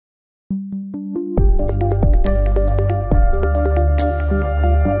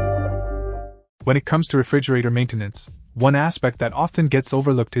When it comes to refrigerator maintenance, one aspect that often gets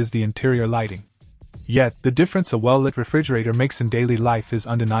overlooked is the interior lighting. Yet, the difference a well-lit refrigerator makes in daily life is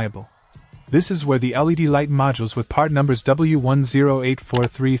undeniable. This is where the LED light modules with part numbers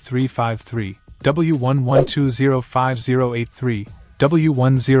W10843353, W11205083,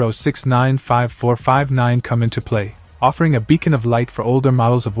 W11695459 come into play, offering a beacon of light for older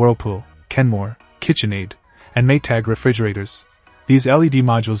models of Whirlpool, Kenmore, KitchenAid, and Maytag refrigerators. These LED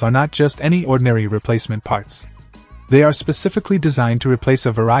modules are not just any ordinary replacement parts. They are specifically designed to replace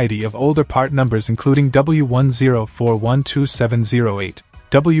a variety of older part numbers including W10412708,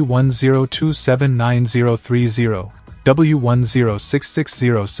 W1120595459,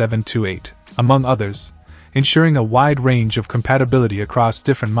 W11660728, among others, ensuring a wide range of compatibility across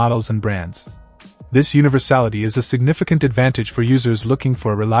different models and brands. This universality is a significant advantage for users looking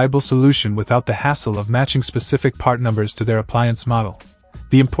for a reliable solution without the hassle of matching specific part numbers to their appliance model.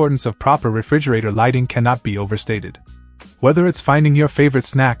 The importance of proper refrigerator lighting cannot be overstated. Whether it's finding your favorite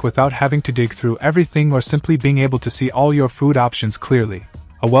snack without having to dig through everything or simply being able to see all your food options clearly,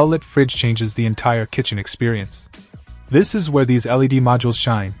 a well-lit fridge changes the entire kitchen experience. This is where these LED modules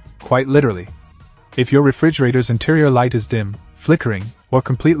shine, quite literally. If your refrigerator's interior light is dim, flickering, or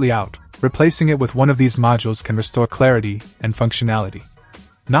completely out, replacing it with one of these modules can restore clarity and functionality.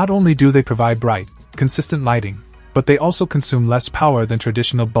 Not only do they provide bright, consistent lighting, but they also consume less power than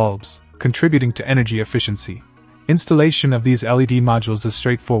traditional bulbs, contributing to energy efficiency. Installation of these LED modules is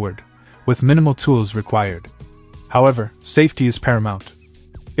straightforward, with minimal tools required. However, safety is paramount.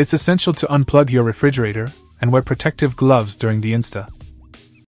 It's essential to unplug your refrigerator and wear protective gloves during the install.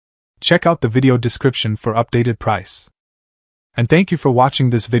 Check out the video description for updated price. And thank you for watching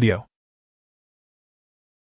this video.